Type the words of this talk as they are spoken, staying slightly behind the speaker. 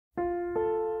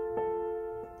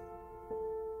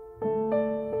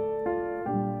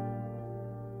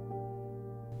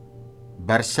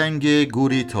بر سنگ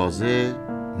گوری تازه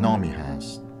نامی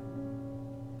هست،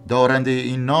 دارنده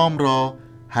این نام را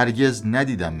هرگز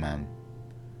ندیدم من.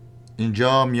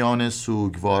 اینجا میان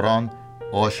سوگواران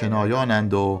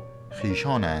آشنایانند و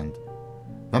خیشانند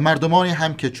و مردمانی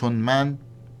هم که چون من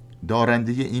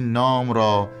دارنده این نام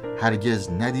را هرگز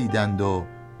ندیدند و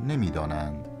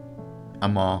نمیدانند.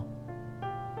 اما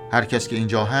هر کس که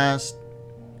اینجا هست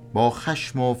با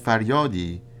خشم و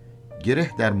فریادی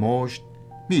گره در مشت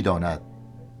میداند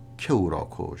که او را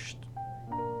کشت.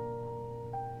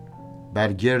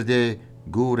 بر گرد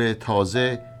گور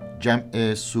تازه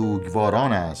جمع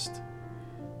سوگواران است،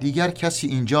 دیگر کسی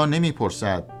اینجا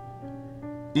نمیپرسد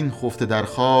این خفته در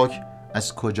خاک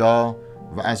از کجا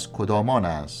و از کدامان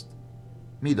است.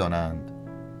 میدانند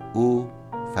او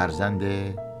فرزند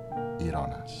ایران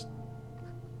است.